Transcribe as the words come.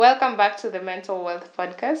Welcome back to the Mental Wealth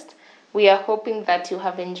Podcast. We are hoping that you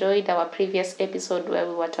have enjoyed our previous episode where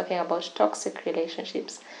we were talking about toxic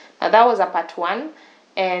relationships. Now, that was a part 1,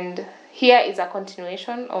 and here is a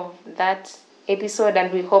continuation of that episode,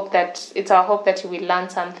 and we hope that it's our hope that you will learn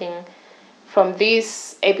something from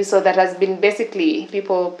this episode that has been basically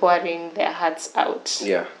people pouring their hearts out.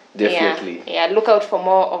 Yeah, definitely. Yeah, look out for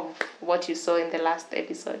more of what you saw in the last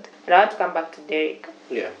episode. And I want to come back to Derek.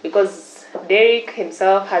 Yeah. Because Derek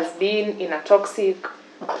himself has been in a toxic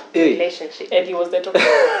relationship. And he was the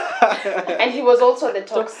toxic And he was also the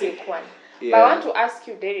toxic one. Yeah. But I want to ask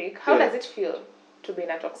you, Derek, how does it feel to be in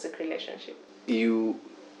a toxic relationship?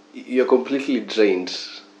 You're completely drained.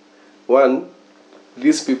 One,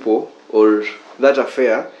 these people or that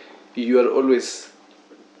affair, you're always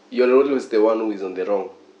the one who is on the wrong.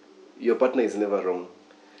 Your partner is never wrong.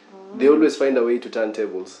 They always find a way to turn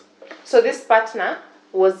tables. So this partner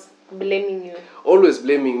was blaming you. Always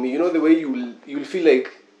blaming me. You know the way you'll feel like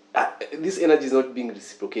this energy is not being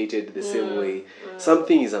reciprocated the same way.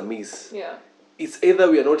 Something is amiss. Yeah. It's either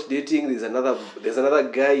we are not dating. There's another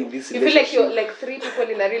guy in this You relationship. feel like you're like 3 people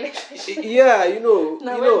in a relationship. Yeah,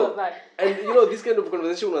 That. And this kind of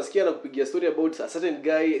conversation unasikia na kupigia story about a certain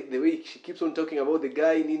guy, the way she keeps on talking about the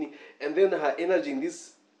guy nini, and then her energy in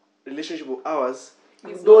this relationship of ours,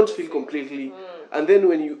 you don't feel completely. And then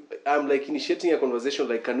when I'm like initiating a conversation,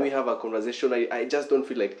 like, can we have a conversation? I just don't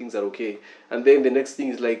feel like things are okay. And then the next thing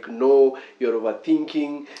is like, no, you're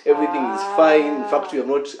overthinking, everything is fine. In fact, we have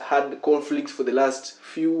not had conflicts for the last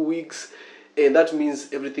few weeks. And that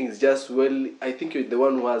means everything is just well. I think you're the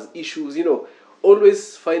one who has issues,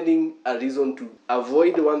 always finding a reason to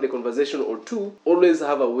avoid the conversation, or 2, always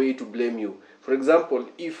have a way to blame you. For example,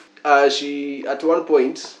 if she at one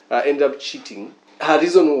point ended up cheating, her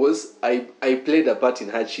reason was I played a part in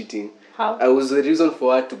her cheating. How? I was the reason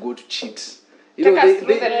for her to go to cheat. Take us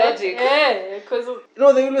through the logic. Yeah, because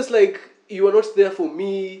they always like, you are not there for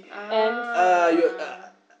me. and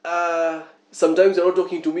Sometimes you're not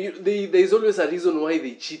talking to me. There is always a reason why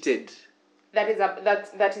they cheated. That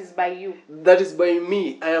is by you. That is by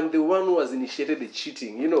me. I am the one who has initiated the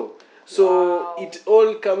cheating, So it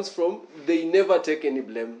all comes from, they never take any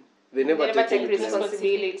blame. They never take any blame.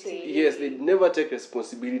 responsibility. Yes, they never take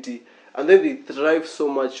responsibility. And then they thrive so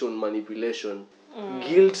much on manipulation,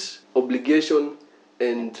 guilt, obligation,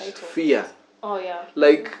 and fear. oh yeah.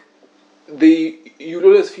 Like, you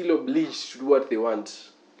always feel obliged to do what they want.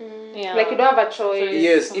 Yeah. Like you don't have a choice.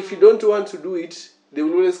 Yes, if you don't want to do it, they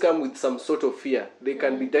will always come with some sort of fear. They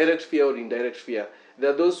can be direct fear or indirect fear. There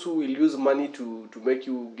are those who will use money to make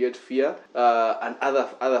you get fear, and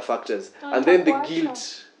other factors. And then the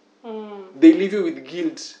guilt. They leave you with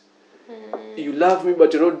guilt. You love me,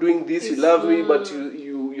 but you're not doing this. You love me, but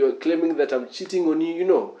you're claiming that I'm cheating on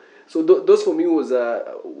you, So those for me was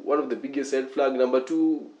one of the biggest red flag. Number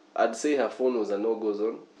 2, I'd say her phone was a no-go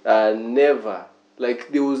zone. Never.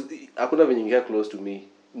 Like, there was, I couldn't even get close to me.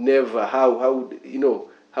 Never. How would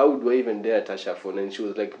I even dare touch her phone? And she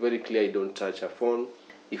was like very clear, I don't touch her phone.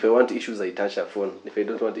 If I want issues, I touch her phone. If I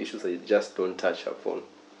don't want issues, I just don't touch her phone.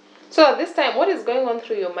 So at this time, what is going on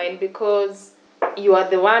through your mind? Because you are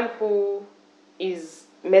the one who is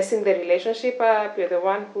messing the relationship up. You're the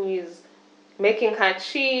one who is making her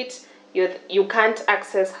cheat. You can't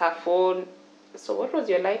access her phone. So what was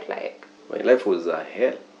your life like? My life was a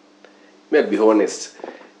hell. May I be honest.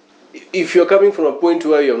 If you're coming from a point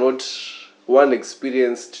where you're not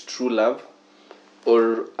experienced true love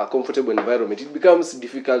or a comfortable environment, it becomes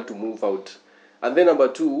difficult to move out. And then number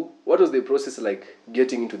 2, what was the process like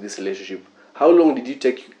getting into this relationship? How long did it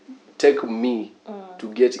take me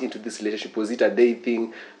to get into this relationship? Was it a day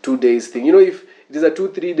thing, 2 days thing? If it is a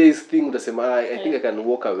 2-3 days thing, I think I can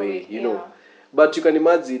walk away, But you can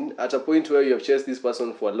imagine at a point where you have chased this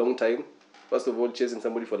person for a long time. First of all, chasing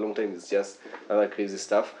somebody for a long time is just another crazy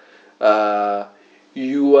stuff.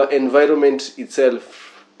 Your environment itself,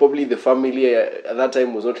 probably the family at that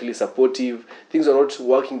time was not really supportive. Things are not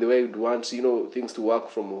working the way you'd want, things to work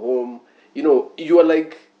from home. You are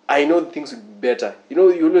like, I know things would be better.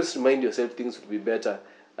 You always remind yourself things would be better.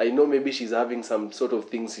 I know maybe she's having some sort of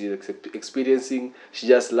things she's experiencing. She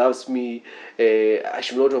just loves me. I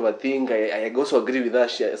should not overthink. I also agree with her.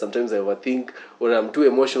 Sometimes I overthink, or I'm too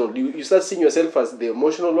emotional. You start seeing yourself as the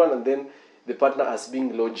emotional one, and then the partner as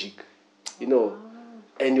being logic.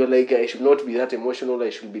 And you're like, I should not be that emotional. I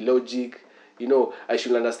should be logic. I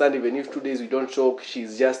should understand even if 2 days we don't talk,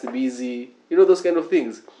 she's just busy. Those kind of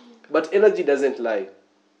things. But energy doesn't lie.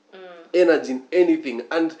 Energy in anything,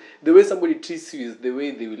 and the way somebody treats you is the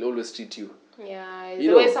way they will always treat you. Yeah,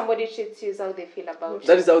 You the way know. somebody treats you is how they feel about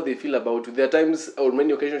That you. is how they feel about you. There are times, or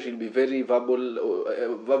many occasions, she'll be very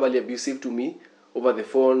verbally abusive to me over the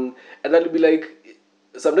phone, and I'll be like,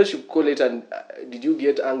 sometimes she'll call it and did you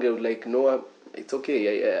get angry? I'm like, no, it's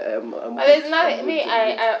okay. I'm But good. there's not I'm me. good,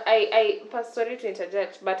 I'm good. Sorry to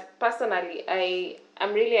interject, but personally,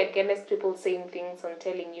 I'm really against people saying things and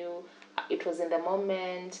telling you it was in the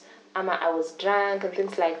moment, I was drunk and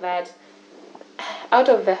things like that. Out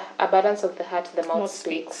of the abundance of the heart, the mouth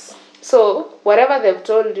speaks. So whatever they've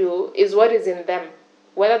told you is what is in them.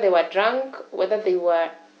 Whether they were drunk, whether they were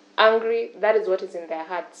angry, that is what is in their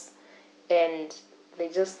hearts, and they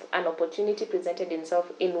just an opportunity presented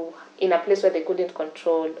itself in a place where they couldn't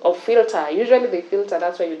control or filter. Usually they filter.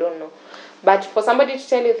 That's why you don't know. But for somebody to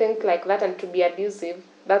tell you things like that and to be abusive,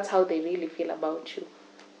 that's how they really feel about you.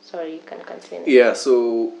 Sorry, you can continue. Yeah,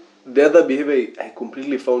 so the other behavior I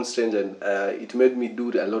completely found strange, and it made me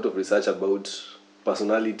do a lot of research about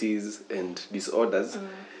personalities and disorders.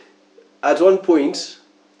 At one point,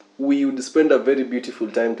 we would spend a very beautiful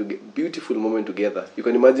beautiful moment together. You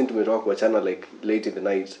can imagine tumetoka kuachana like late in the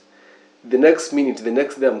night. The next minute, the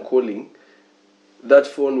next day I'm calling, that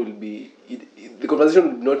phone will be, the conversation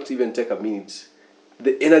will not even take a minute.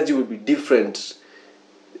 The energy will be different.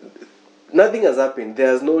 Nothing has happened. There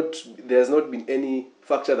has not been any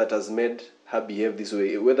factor that has made her behave this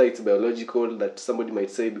way. Whether it's biological, that somebody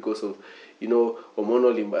might say because of,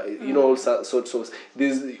 hormonal, all sorts of.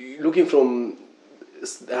 There's looking from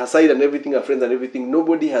her side and everything, her friends and everything.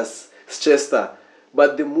 Nobody has stressed her,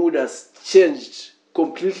 but the mood has changed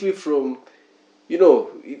completely from,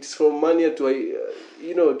 it's from mania to,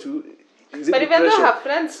 to. Is it But even though depression? her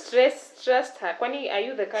friends stressed her, Kwani, are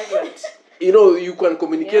you the casualty? You can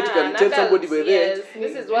communicate, you can Yeah, tell and somebody by then. yes,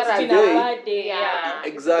 this is what It's I've been today- a bad day. Yeah.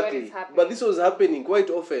 Exactly. But this was happening quite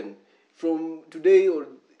often. From today or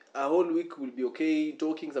a whole week will be okay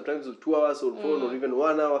talking, sometimes for 2 hours on phone or even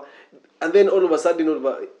 1 hour. And then all of a sudden,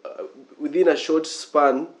 within a short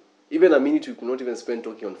span, even a minute, we could not even spend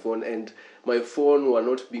talking on phone. And my phone were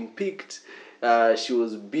not being picked. She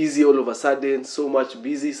was busy all of a sudden, so much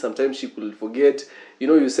busy. Sometimes she could forget.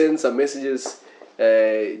 You send some messages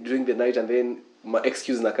during the night and then my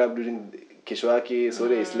excuse nakab during kesho yake,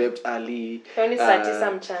 sorry I slept early. Only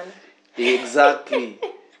some chan.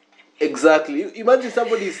 Exactly. Imagine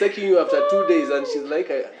somebody is taking you after 2 days and she's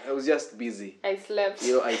like, I was just busy. I slept.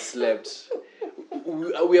 I slept.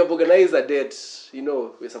 We have organized a date.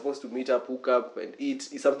 We're supposed to meet up, hook up, and eat.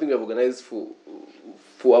 It's something we have organized for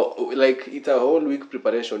like it's a whole week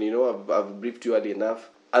preparation. I've briefed you early enough,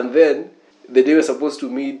 and then the day we're supposed to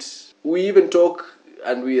meet, we even talk,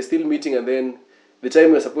 and we are still meeting, and then the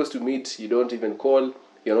time we're supposed to meet, you don't even call.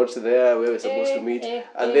 You're not there where we're supposed to meet,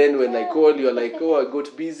 and then when I call, you're like, "Oh, I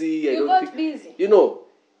got busy. I You don't got think." busy.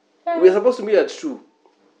 We're supposed to meet at 2.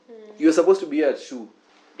 You're supposed to be here at 2.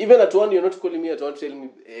 Even at 1, you're not calling me at 1 telling me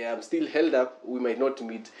I'm still held up. We might not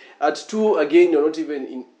meet. At 2, again, you're not even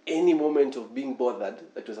in any moment of being bothered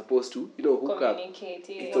that you're supposed to, hook up. Communicate.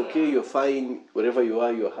 Yeah. It's okay. You're fine. Wherever you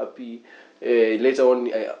are, you're happy. Later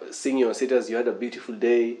on, seeing your status, you had a beautiful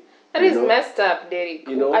day. That is messed up, Derek.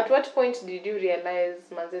 You At what point did you realize,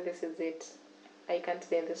 Manze, this is it? I can't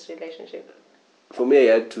be in this relationship. For me,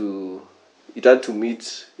 it had to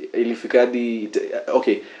meet Elifikadi.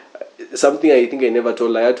 Okay, something I think I never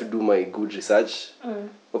told. I had to do my good research.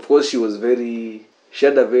 Of course, she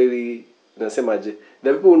had a very, nasemaje,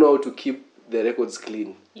 the people who know how to keep the records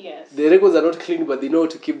clean. Yes. The records are not clean, but they know how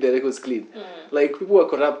to keep the records clean. Like, people are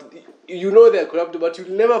corrupt. They're corrupt, but you'll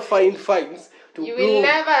never find fines to You prove. will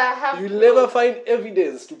never have. You'll never find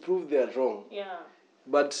evidence to prove they're wrong. Yeah.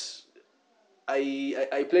 But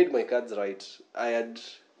I played my cards right. I had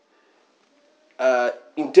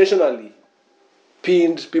intentionally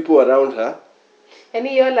pinned people around her.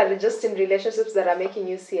 Any y'all are just in relationships that are making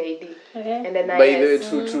you CID. Okay. And then By the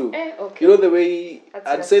way, true. Okay. The way That's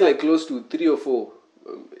I'd messed say up. like close to 3 or 4,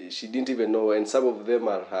 she didn't even know, and some of them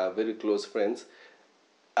are her very close friends.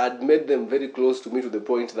 I'd made them very close to me to the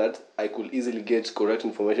point that I could easily get correct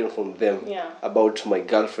information from them about my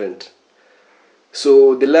girlfriend.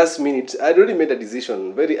 So the last minute, I'd already made a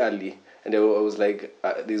decision very early, and I was like,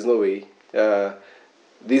 there's no way.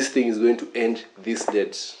 This thing is going to end this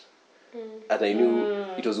date. And I knew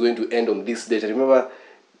it was going to end on this date. I remember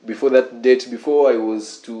before that date, before I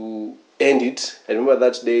was to end it, I remember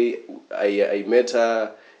that day I met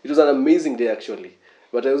her. It was an amazing day actually.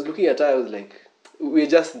 But I was looking at her, I was like, we're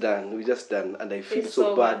just done, and I feel It's so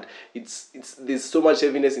over. bad. It's there's so much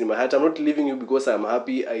heaviness in my heart. I'm not leaving you because I'm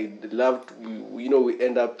happy. I loved, we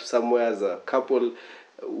end up somewhere as a couple.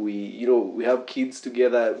 We have kids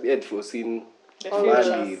together. We had foreseen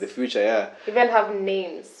Mali, the future, yeah. Even have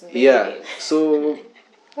names. big Yeah. names. So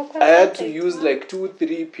I had to use like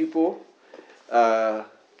 2-3 people.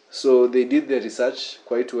 So they did the research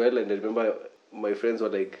quite well, and I remember my friends were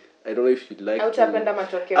like, I don't know if you'd like Hautapenda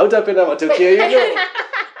matokeo. Hautapenda matokeo, you know.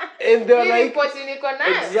 And they were Hii like, report niko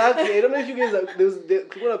nayo. exactly. I don't know if you guys are, there was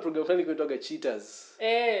a program funny called Cheaters.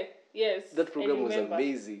 Yes. That program I was remember.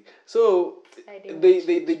 amazing. So I didn't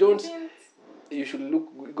they don't. You should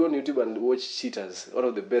go on YouTube and watch Cheaters, one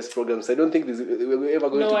of the best programs. I don't think we're ever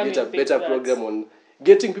going No to one get a will beat better that. program on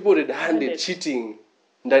getting people red-handed, Handed. cheating,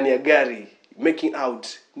 ndani ya gari, making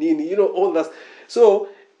out, nini, you know, all that. So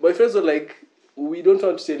my friends were like, we don't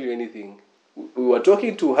want to tell you anything. We were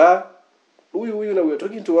talking to her. We were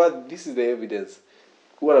talking to her. This is the evidence.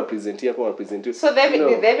 Who want to present here? Who want to present here? So the, You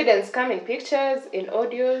know, the evidence come in pictures, in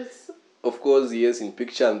audios, of course, yes, in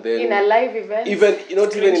picture, and then in a live event. even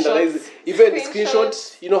not even in the Screenshots. live, even Screenshots.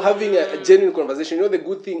 screenshots. You know, having a genuine conversation. You know, the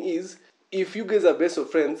good thing is, if you guys are best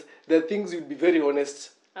of friends, there are things you'll be very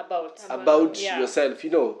honest about Yeah. yourself.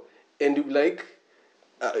 You know, and you like,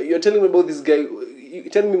 you're telling me about this guy. You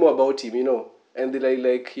tell me more about him. You know, and they're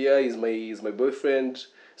like, yeah, he's my boyfriend.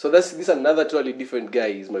 So this is another totally different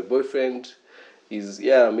guy. He's my boyfriend. He's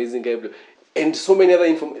amazing guy. And so many other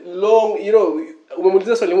long, you know,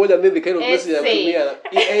 umemuuliza swali moja and then the kind of message Essay. anatumia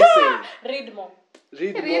essay. Read more.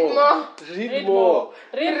 Read Read more. more. Read more.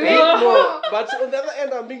 Read Read more. more. But on the other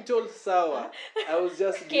end, I'm being told sour. I was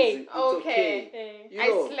just Okay. busy. It's Okay. okay. You I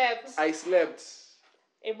know, slept. I slept.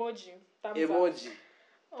 Emoji. Thumbs Emoji.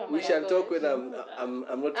 Oh We my shall gosh. talk when I'm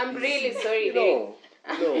not I'm busy. really sorry, You know.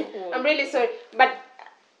 I'm really sorry. But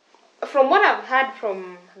from what I've heard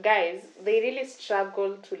from guys, they really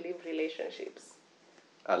struggle to live relationships.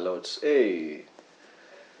 A lot. Hey.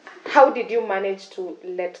 How did you manage to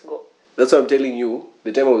let go? That's what I'm telling you.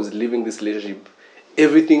 The time I was leaving this relationship,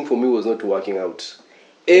 everything for me was not working out.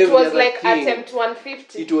 It Every was other like thing. attempt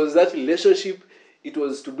 150. It was that relationship. It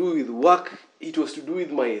was to do with work. It was to do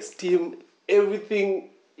with my esteem. Everything.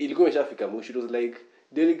 Ilikuwa imeshafika mwisho. It was like,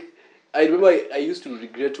 Derek, I remember I used to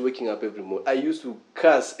regret waking up every morning. I used to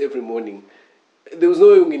curse every morning. There was no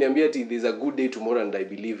way ungeniambia ati there's a good day tomorrow and I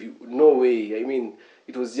believe you. No way. I mean,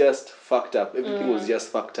 it was just fucked up. Everything was just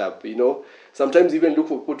fucked up, you know. Sometimes even look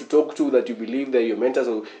for people to talk to that you believe they're your mentors,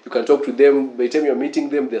 or you can talk to them. By the time you're meeting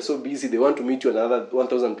them, they're so busy. They want to meet you another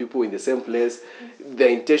 1,000 people in the same place. Their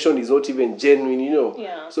intention is not even genuine, you know.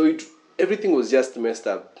 Yeah. So everything was just messed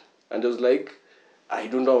up. And I was like, I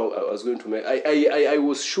don't know how I was going to make. I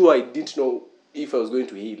was sure I didn't know if I was going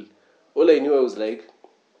to heal. All I knew I was like,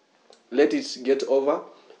 let it get over.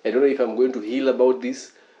 I don't know if I'm going to heal about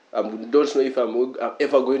this. I don't know if I'm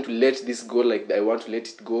ever going to let this go like I want to let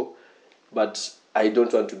it go. But I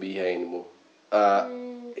don't want to be here anymore.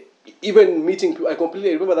 Even meeting people, I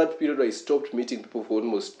remember that period where I stopped meeting people for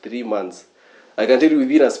almost 3 months. I can tell you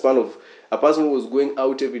within a span of a person who was going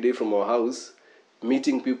out every day from our house,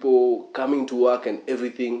 meeting people, coming to work and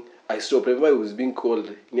everything, I stopped. I remember I was being called.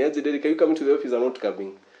 Niaje, Derek, are you coming to the office? I'm not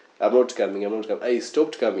coming. I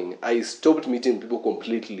stopped coming. I stopped meeting people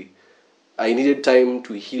completely. I needed time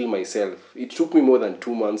to heal myself. It took me more than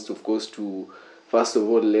 2 months, of course, to first of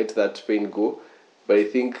all let that pain go. But I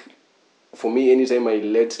think for me, anytime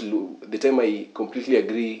the time I completely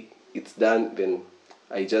agree it's done, then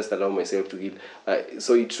I just allow myself to heal.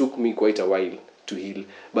 So it took me quite a while to heal.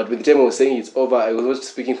 But by the time I was saying it's over, I was not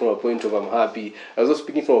speaking from a point of I'm happy. I was not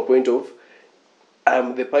speaking from a point of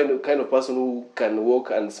I'm the kind of person who can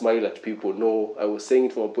walk and smile at people. No, I was saying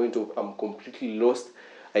it from a point of I'm completely lost.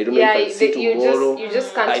 I don't know if I'll see tomorrow. You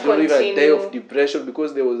just can't I don't know if I'll die continue. of depression,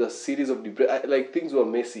 because there was a series of depression. Like, things were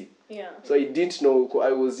messy. Yeah. So I didn't know.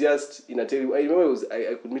 I was just in a terrible. I remember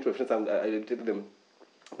I could meet my friends and I tell them,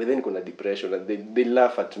 but then kuna depression, and they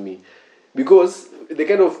laugh at me, because the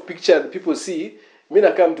kind of picture people see, mimi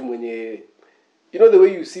nakaa mtu mwenye, you know, the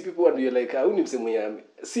way you see people and you're like, huyu ni mse mwenye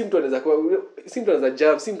si mtu anaweza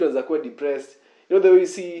jump, si mtu anaweza kuwa depressed. You know the way you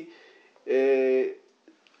see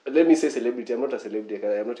let me say celebrity. I'm not a celebrity.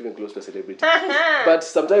 I'm not even close to a celebrity. But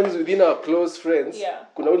sometimes within our close friends,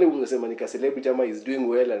 kuna ule unasema nika celebrity ama is doing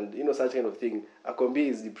well, and you know, such kind of thing. Akwambia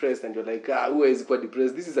is depressed and you're like, who is quite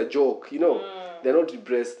depressed? This is a joke, you know. They're not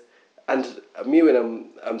depressed. And me, when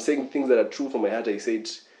I'm saying things that are true from my heart, I say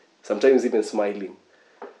it sometimes even smiling.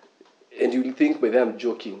 And you'll think by them I'm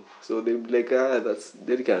joking. So they'll be like, that's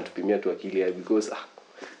Derek anatupimia tu akili, because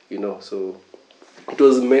you know, so it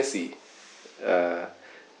was messy.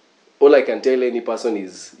 All I can tell any person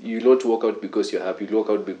is, you not walk out because you're happy. You walk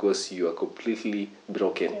out because you are completely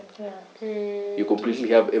broken. You completely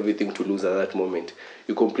have everything to lose at that moment.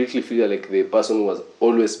 You completely feel like the person who has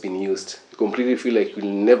always been used. You completely feel like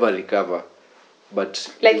you'll never recover.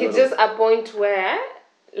 but Like you it's know, just a point where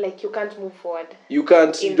like you can't move forward. you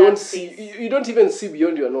can't, in you don't that see, phase. you don't even see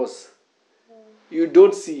beyond your nose. You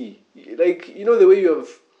don't see, like, you know, the way you have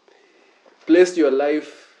placed your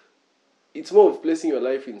life, it's more of placing your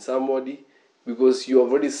life in somebody because you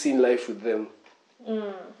have already seen life with them.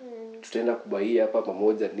 Tutaenda kubaia hapa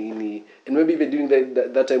pamoja nini, and maybe even during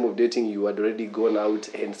that time of dating you had already gone out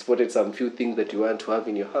and spotted some few things that you want to have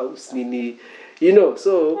in your house nini, you know.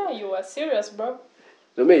 So Yeah, you are serious, bro.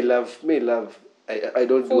 no, may love I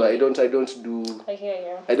don't do Fully. I don't do I hear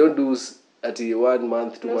you. I don't do at a 1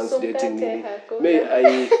 month 2 months Nusu dating mkate, nini. hakuna. May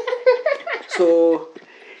I so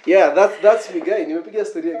yeah, that's me guy, nimepiga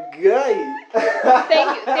story guy.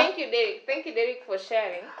 Thank you, Derek. Thank you, Derek, for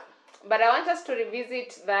sharing. But I want us to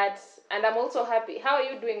revisit that, and I'm also happy. How are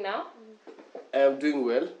you doing now? I am doing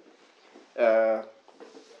well. Are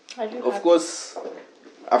you Of happy? course,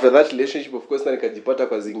 after that relationship, of course, na nikajipata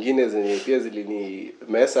kwa zingine zenye pia zilini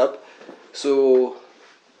mess up. So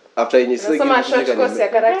after yenye sasa Nasoma ingine short kuja course ya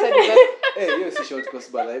kanime- character development. hiyo si short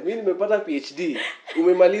course bana. Mimi nimepata PhD.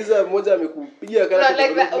 Umemaliza, mmoja amekupigia No, character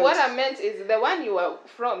like that, development. what I meant is the one you were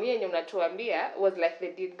from, yenye mnatuambia, was like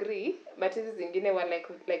the degree, but hizi zingine were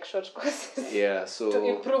like short courses. Yeah, To so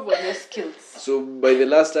improve on your skills. by the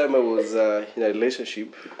last time I was in a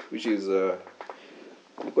relationship, which is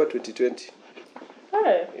ilikuwa 2020.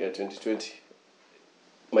 Hey. Yeah, 2020.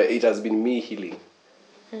 It has been me healing.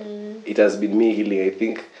 It has been me healing. I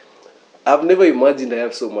think I've never imagined I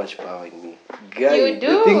have so much power in me. Guy, You do.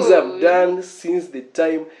 the things I've done since the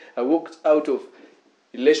time I walked out of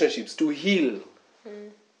relationships to heal.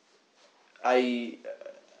 I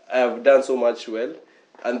have done so much well.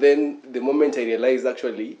 And then the moment I realized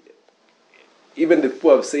actually, even the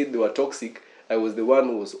people have said they were toxic, I was the one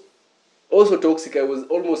who was also toxic. I was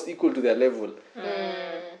almost equal to their level.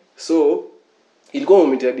 So, ilikuwa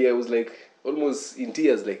moment hadi I was like almost in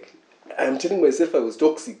tears, like I'm telling myself I was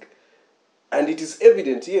toxic. And it is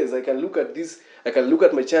evident, yes, I can look at this, I can look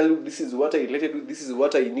at my childhood, this is what I related with, this is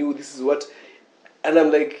what I knew, this is what, and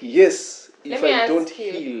I'm like, yes, if Let me I ask don't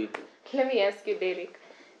you. heal. Let me ask you, Derek.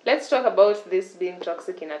 Let's talk about this being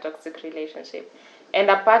toxic in a toxic relationship. And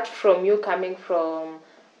apart from you coming from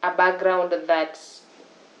a background that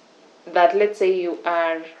let's say you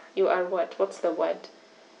are what? What's the word?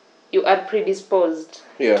 You are predisposed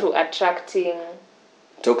Yeah. to attracting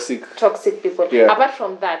Toxic. people. Yeah. Apart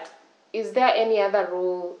from that, is there any other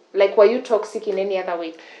role? Like, were you toxic in any other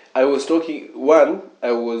way? I was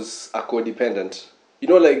I was a codependent. You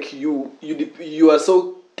know, like you are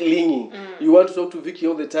so clingy. You want to talk to Vicky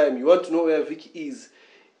all the time. You want to know where Vicky is.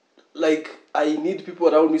 Like, I need people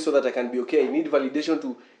around me so that I can be okay. I need validation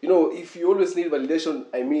to, you know, if you always need validation,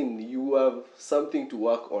 I mean, you have something to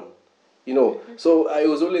work on, you know. So I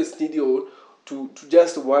was always needy to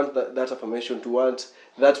just want that affirmation, to want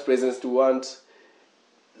that presence, to want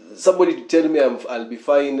somebody to tell me I'll be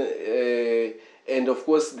fine. And of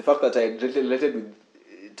course, the fact that I related with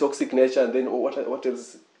toxic nature, and then what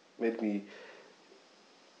else made me,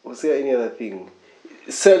 was there any other thing?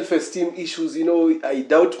 Self-esteem issues, you know. I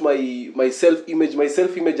doubt my self-image. My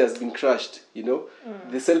self-image has been crushed, you know.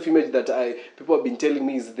 The self-image that people have been telling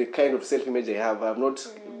me is the kind of self-image I have. I've not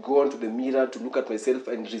gone to the mirror to look at myself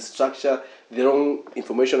and restructure the wrong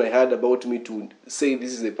information I had about me to say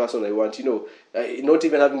this is the person I want, you know. Not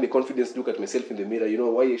even having the confidence to look at myself in the mirror, you know.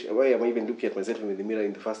 Why am I even looking at myself in the mirror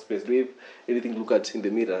in the first place? Do I have anything to look at in the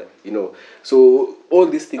mirror, you know? So all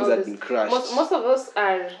these things have been crushed. Most of those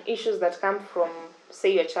are issues that come from,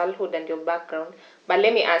 say, your childhood and your background. But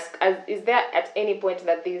let me ask, is there at any point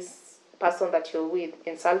that this person that you're with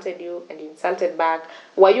insulted you and you insulted back?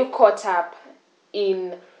 Were you caught up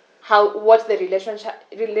in what the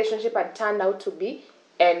relationship had turned out to be,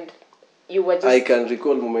 and you were just... I can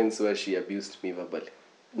recall moments where she abused me verbally.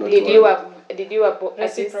 Did you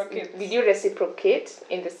Reciprocate? Did you reciprocate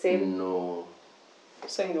in the same? No.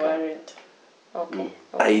 So you aren't. Okay.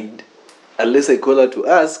 Unless I call her to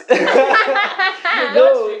ask. You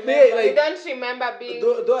You don't remember being...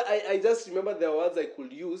 Though I just remember there were words I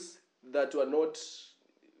could use that were not,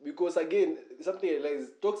 because again, something I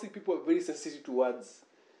realized, toxic people are very sensitive to words.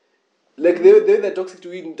 Like they're toxic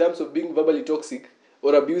to you in terms of being verbally toxic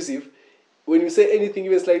or abusive. When you say anything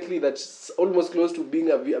even slightly that's almost close to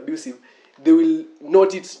being abusive, they will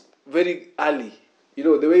note it very early. You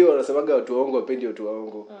know, the way you wanasemaga watu waongo wapendi watu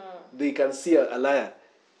waongo. They can see a liar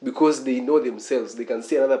because they know themselves. They can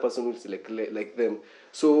see another person who's like them.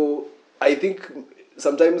 So I think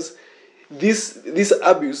sometimes this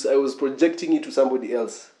abuse, I was projecting it to somebody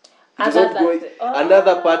else. It was not going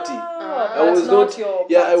another party. I was not your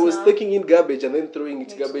I was partner. taking in garbage and then throwing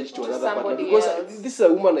it garbage to another partner somebody because else. this is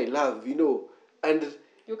a woman I love, you know. And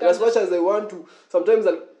You as can't much as I want to, sometimes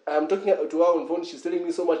I'm talking to her on phone, she's telling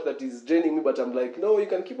me so much that is draining me, but I'm like, no, you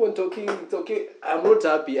can keep on talking, it's okay. I'm not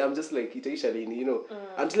happy, I'm just like, itaisha lini, you know.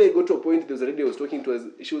 Until I got to a point, there was a lady I was talking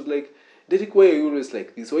to, she was like, Derek, why are you always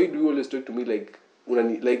like this? Why do you always talk to me like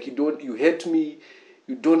you hate me,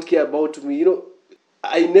 you don't care about me, you know.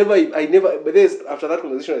 I never, but there's, after that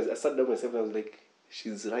conversation, I sat down myself and I was like,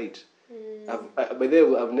 she's right.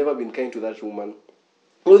 I've never been kind to that woman.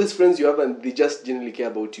 All these friends you have, and they just genuinely care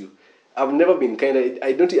about you. I've never been kind.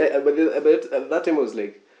 But at that time I was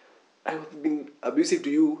like, I've been abusive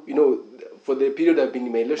to you, you know, for the period I've been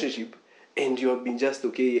in my relationship, and you have been just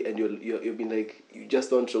okay, and you've been like, you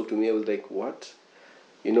just don't talk to me. I was like, what?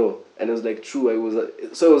 You know, and I was like, true. I was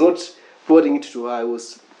not pouring it to her. I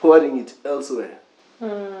was pouring it elsewhere.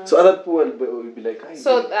 So other people will be like,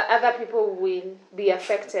 so other people will be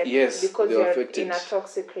affected. Yes, because they're you're affected. in a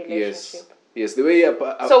toxic relationship. Yes. The way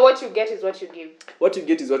so what you get is what you give. What you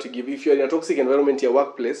get is what you give. If you're in a toxic environment in your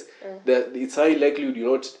workplace, it's highly likely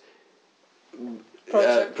you not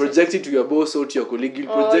project it to your boss or to your colleague. You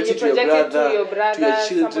project it to your brother, to your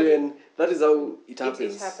children. Somebody. That is how it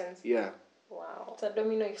happens. It happens. Yeah. Wow. It's a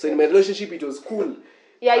domino effect. So in my relationship, it was cool.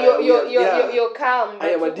 Yeah, you're calm. I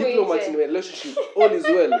am a diplomat in my relationship. All is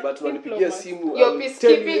well, but when you simu, you're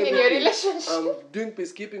peacekeeping in your relationship. I'm doing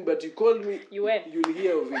peacekeeping, but you call me, You win. You'll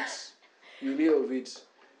hear of it.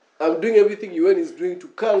 I'm doing everything UN is doing to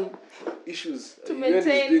calm issues. To UN is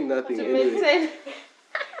doing nothing. Anyway,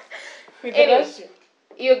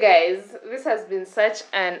 you guys, this has been such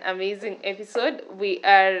an amazing episode. We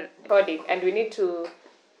are recording, and we need to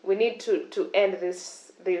end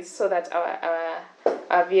this so that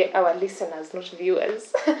our listeners, not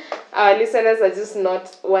viewers, our listeners are just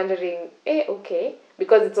not wondering, okay,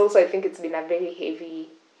 because it's also, I think it's been a very heavy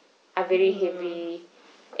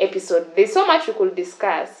episode. There's so much we could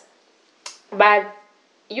discuss, but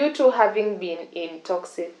you two having been in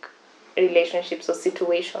toxic relationships or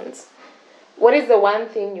situations, what is the one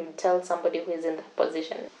thing you'd tell somebody who is in that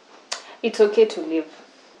position? It's okay to live.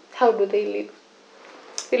 How do they live?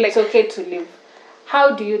 It's okay to live.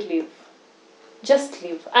 How do you live? Just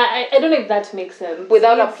live. I don't know if that makes sense.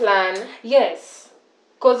 Without a plan? Yes.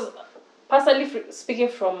 Because personally speaking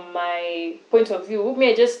from my point of view,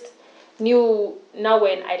 I just knew now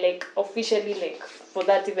when I officially for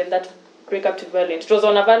that even that breakup to violence. It was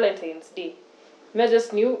on a Valentine's Day. I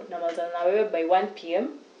just knew by 1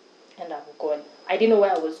 p.m. and I'm gone. I didn't know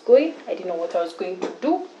where I was going. I didn't know what I was going to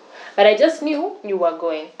do. But I just knew you were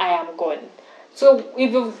going. I am gone. So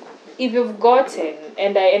if you've gotten,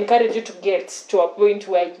 and I encourage you to get to a point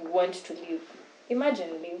where you want to live,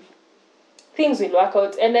 imagine live. Things will work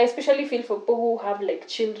out. And I especially feel for people who have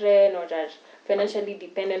children or are financially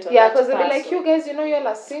dependent on that person. Yeah, because they'll be like, you guys, you're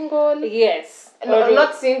like single. Yes. No,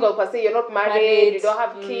 not single per se, you're not married, you don't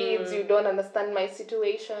have kids, you don't understand my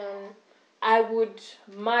situation. I would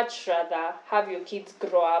much rather have your kids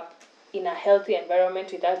grow up in a healthy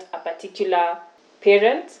environment without a particular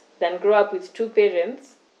parent than grow up with two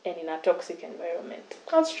parents and in a toxic environment.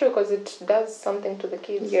 That's true, because it does something to the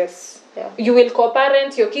kids. Yes. Yeah. You will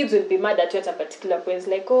co-parent, your kids will be mad at you at a particular point. It's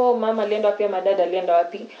like, oh, mama alienda wapi, my dad alienda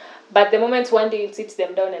wapi. But the moment one day you sit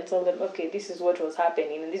them down and tell them, okay, this is what was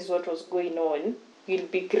happening and this is what was going on, you'll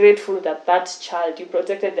be grateful that child, you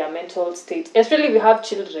protected their mental state. Especially if you have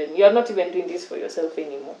children, you're not even doing this for yourself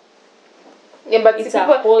anymore. Yeah, but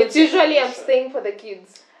it's usually I'm staying for the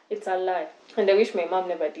kids. It's a lie. And I wish my mom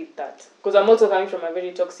never did that. Because I'm also coming from a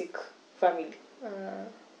very toxic family.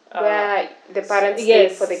 Where the parents stay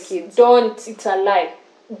for the kids. It's a lie.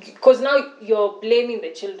 Because now you're blaming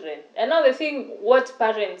the children. Another thing, what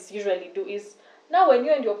parents usually do is, now when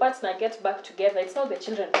you and your partner get back together, it's not the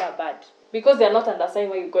children who are bad. Because they're not understanding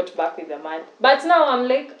why you got back with the man. But now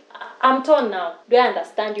I'm torn now. Do I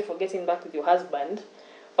understand you for getting back with your husband?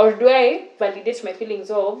 Or do I validate my feelings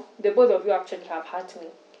of, the both of you actually have hurt me?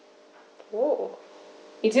 Oh.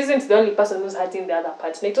 It isn't the only person who's hurting the other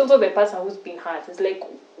partner. It's also the person who's been hurt. It's like,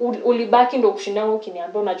 ulibaki ndo kushindangu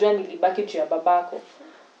ukiniambia unajua nilibaki juu ya babako.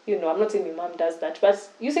 I'm not saying my mom does that, but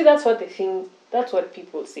you see, that's what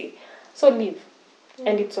people say. So live,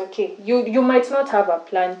 and it's okay. You might not have a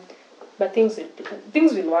plan, but things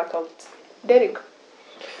will work out. Derek,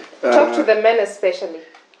 talk to the men especially.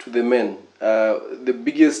 To the men, the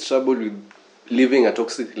biggest trouble with living a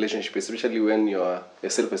toxic relationship, especially when your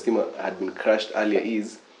self-esteem had been crushed earlier,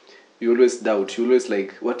 is you always doubt. You always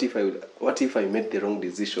like, what if I made the wrong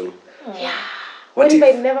decision? Yeah. What if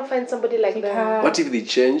I never find somebody like that? What if they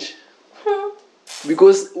change?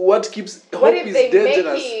 Because what keeps hope is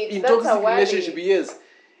dangerous in toxic relationship. Yes,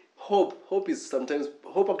 hope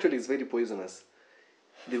actually is very poisonous.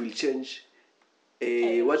 They will change.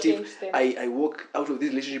 what change if them. I walk out of this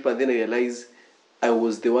relationship and then I realize I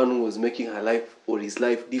was the one who was making her life or his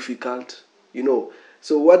life difficult, you know.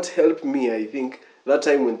 So what helped me, I think, that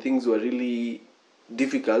time when things were really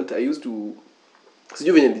difficult, I used to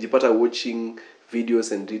sijui venye nilijipata watching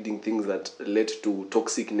videos and reading things that led to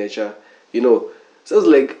toxic nature, you know. So I was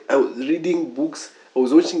like, I was reading books, I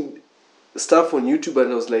was watching stuff on YouTube,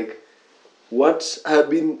 and I was like, what? I've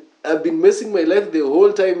been messing my life the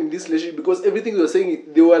whole time in this relationship, because everything they were saying,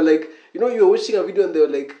 they were like, you know, you were watching a video and they were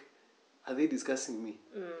like, are they discussing me?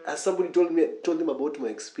 As somebody told them about my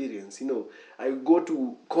experience, you know. I go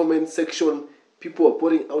to comment section, people are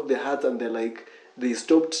pouring out their hearts, and they're like, they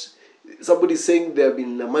stopped. Somebody's saying they have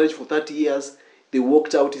been in a marriage for 30 years, they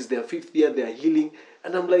walked out, it's their 5th year, they are healing,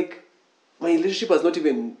 and I'm like, my relationship has not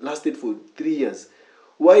even lasted for 3 years.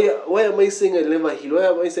 Why am I saying I'll never heal? Why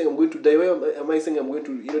am I saying I'm going to die? Why am I saying I'm going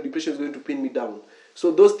to, you know, depression is going to pin me down?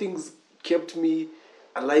 So those things kept me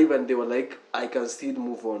alive, and they were like, I can still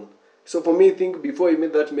move on. So for me, I think before I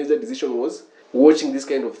made that major decision was watching these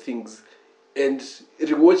kind of things and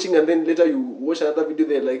rewatching, and then later you watch another video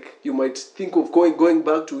there, like you might think of going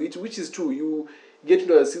back to it, which is true. You get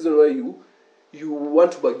into a season where you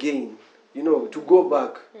want to bargain, you know, to go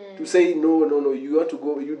back, to say no, you want to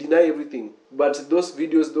go, you deny everything. But those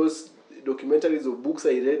videos, those documentaries or books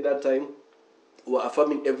I read that time were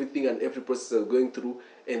affirming everything and every process I was going through,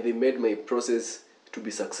 and they made my process to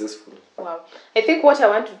be successful. Wow. I think what I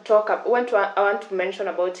want to mention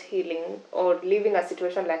about healing or leaving a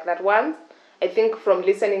situation like that. One, I think from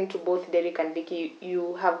listening to both Derek and Vicky,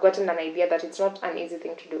 you have gotten an idea that it's not an easy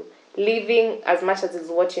thing to do. Leaving, as much as is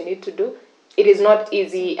what you need to do, it is not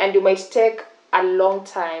easy, and you might take a long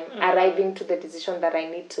time arriving to the decision that I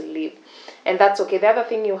need to leave. And that's okay. The other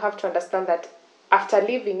thing you have to understand that after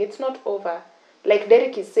leaving, it's not over. Like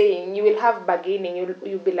Derek is saying, you will have bargaining.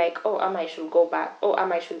 You'll be like, oh, I should go back. Oh,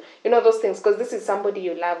 I should, you know, those things. Because this is somebody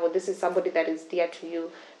you love, or this is somebody that is dear to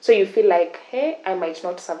you. So you feel like, hey, I might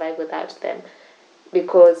not survive without them.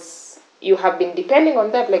 Because you have been depending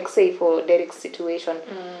on them, like say for Derek's situation.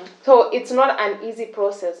 So it's not an easy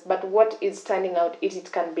process, but what is turning out,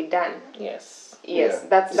 it can be done. Yes. Yes, Yeah,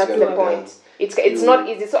 that's the point. done. It's not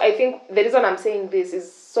easy. So I think the reason I'm saying this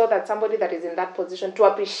is so that somebody that is in that position to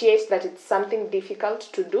appreciate that it's something difficult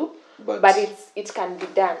to do, but it can be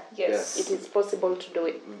done. Yes. It is possible to do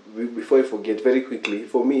it. Before I forget, very quickly,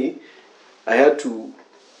 for me, I had to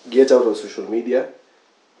get out of social media.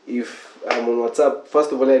 If I'm on WhatsApp,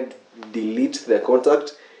 first of all, I delete their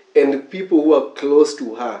contact and people who are close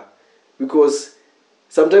to her, because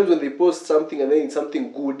sometimes when they post something and then it's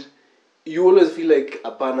something good, you always feel like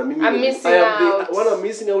I'm missing out. One, I'm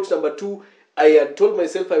missing out. Number two, I had told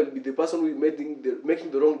myself I will be the person who is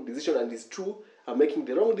making the wrong decision, and it's true, I'm making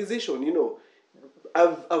the wrong decision, you know.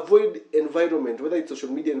 Avoid environment, whether it's social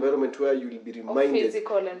media environment where you will be reminded,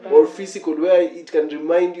 or physical, where it can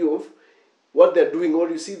remind you of what they're doing, or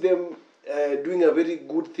you see them doing a very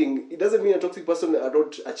good thing. It doesn't mean a toxic person are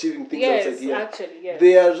not achieving things outside here. Actually, yes.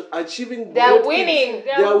 They are achieving. They are great winning. things.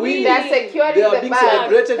 They are winning. They are securing They are the being bag.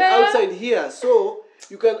 celebrated outside here. So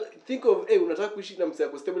you can think of, hey, unataka kuishi na mse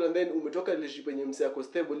ako stable, and then umetoka relationship yenye mse ako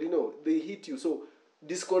stable, you know, they hit you. So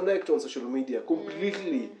disconnect on social media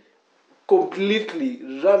completely. Completely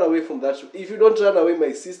run away from that. If you don't run away,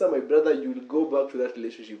 my sister, my brother, you will go back to that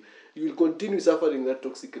relationship. You will continue suffering that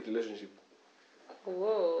toxic relationship.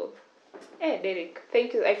 Whoa. Hey, Derek,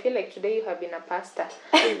 thank you. I feel like today you have been a pastor.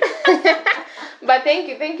 But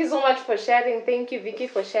thank you so much for sharing. Thank you, Vicky,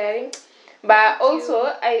 for sharing. But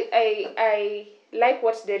also, I like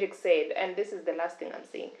what Derek said, and this is the last thing I'm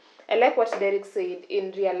saying. I like what Derek said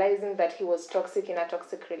in realizing that he was toxic in a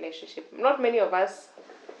toxic relationship. Not many of us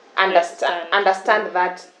understand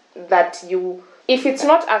that you, if it's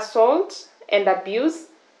not assault and abuse,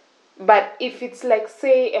 but if it's like,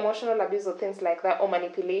 say, emotional abuse or things like that, or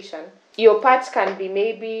manipulation, your part can be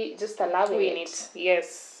maybe just allowing it.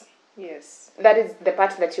 Yes. That is the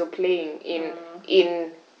part that you're playing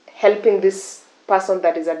in helping this person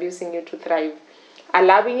that is abusing you to thrive.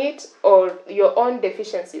 Allowing it, or your own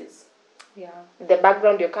deficiencies. Yeah. The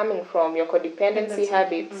background you're coming from, your codependency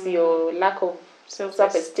habits, your lack of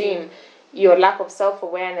self-esteem, your lack of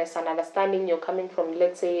self-awareness and understanding you're coming from,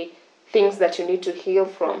 let's say, things that you need to heal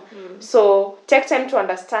from. So take time to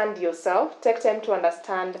understand yourself. Take time to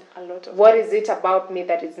understand A lot of what is it about me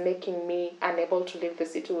that is making me unable to leave the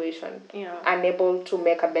situation, Yeah. unable to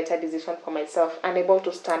make a better decision for myself, unable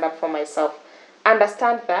to stand up for myself.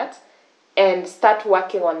 Understand that and start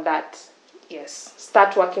working on that. Yes.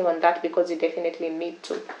 Start working on that, because you definitely need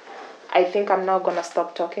to. I think I'm now gonna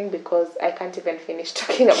stop talking because I can't even finish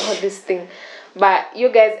talking about this thing. But you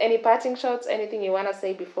guys, any parting shots, anything you wanna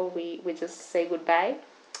say before we just say goodbye?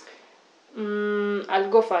 I'll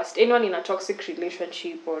go first. Anyone in a toxic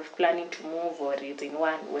relationship or planning to move or is in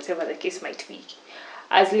one, whatever the case might be,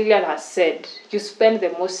 as Lillian has said, you spend the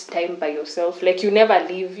most time by yourself. Like, you never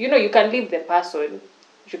leave. You know, you can leave the person,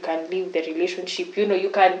 you can leave the relationship, you know, you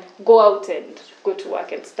can go out and go to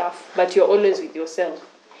work and stuff, but you're always with yourself.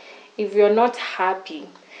 If you're not happy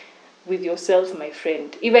with yourself, my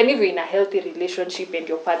friend, even if you're in a healthy relationship and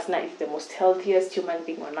your partner is the most healthiest human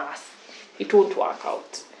being on earth, it won't work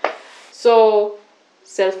out. So,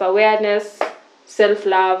 self-awareness,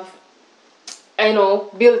 self-love,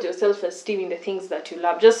 build your self-esteem in the things that you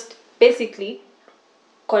love. Just basically,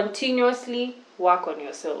 continuously work on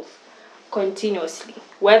yourself. Continuously.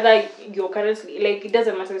 Whether you're currently, like, it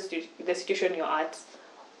doesn't matter the situation you're at,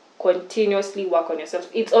 continuously work on yourself.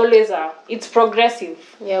 It's always it's progressive.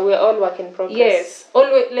 Yeah, we're all work in progress. Yes.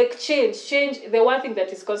 Always, like, change. The one thing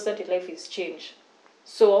that is constant in life is change.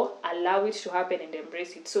 So, allow it to happen and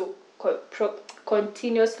embrace it. So,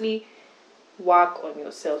 continuously work on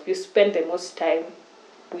yourself. You spend the most time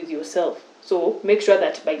with yourself. So, make sure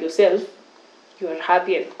that by yourself, you are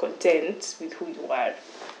happy and content with who you are.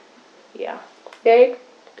 Yeah. Derek?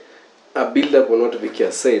 A build up on what Vicky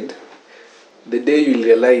has said. The day you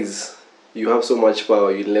realize you have so much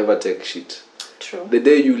power, you'll never take shit. True. The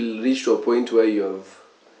day you'll reach to a point where you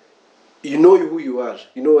know who you are,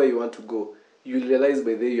 you know where you want to go, you'll realize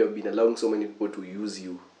by the day you have been allowing so many people to use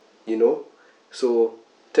you, So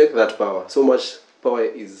take that power. So much power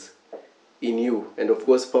is in you, and of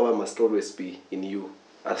course power must always be in you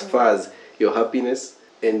as far as your happiness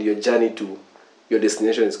and your journey to your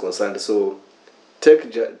destination is concerned. So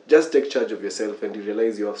just take charge of yourself and you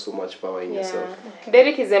realize you have so much power in yourself.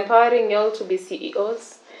 Derek is empowering you all to be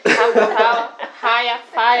CEOs. Have the power, hire,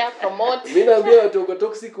 fire, promote.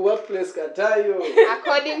 Toxic workplace katayo.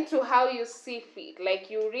 According to how you see fit. Like,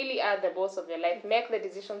 you really are the boss of your life. Make the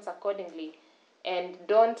decisions accordingly. And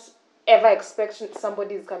don't ever expect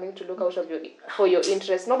somebody is coming to look out for your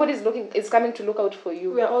interest. Nobody is coming to look out for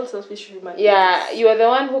you. We are all selfish human beings. Yeah, you are the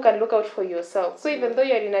one who can look out for yourself. So even though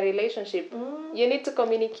you're in a relationship, you need to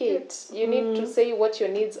communicate. You need to say what your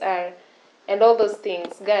needs are and all those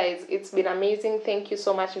things. Guys, it's been amazing. Thank you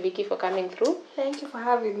so much, Vicky, for coming through. Thank you for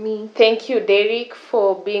having me. Thank you, Derek,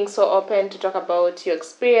 for being so open to talk about your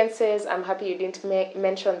experiences. I'm happy you didn't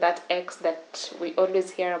mention that ex that we always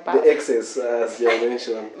hear about. The exes, as you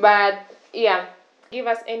mentioned. But yeah, give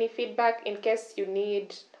us any feedback in case you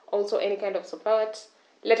need also any kind of support.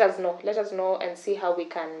 Let us know and see how we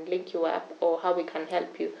can link you up or how we can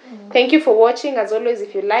help you. Thank you for watching. As always,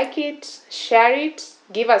 if you like it, share it,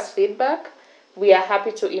 give us feedback. We are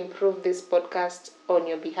happy to improve this podcast on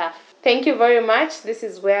your behalf. Thank you very much. This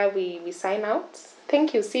is where we sign out.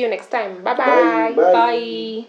 Thank you. See you next time. Bye-bye. Bye. Bye.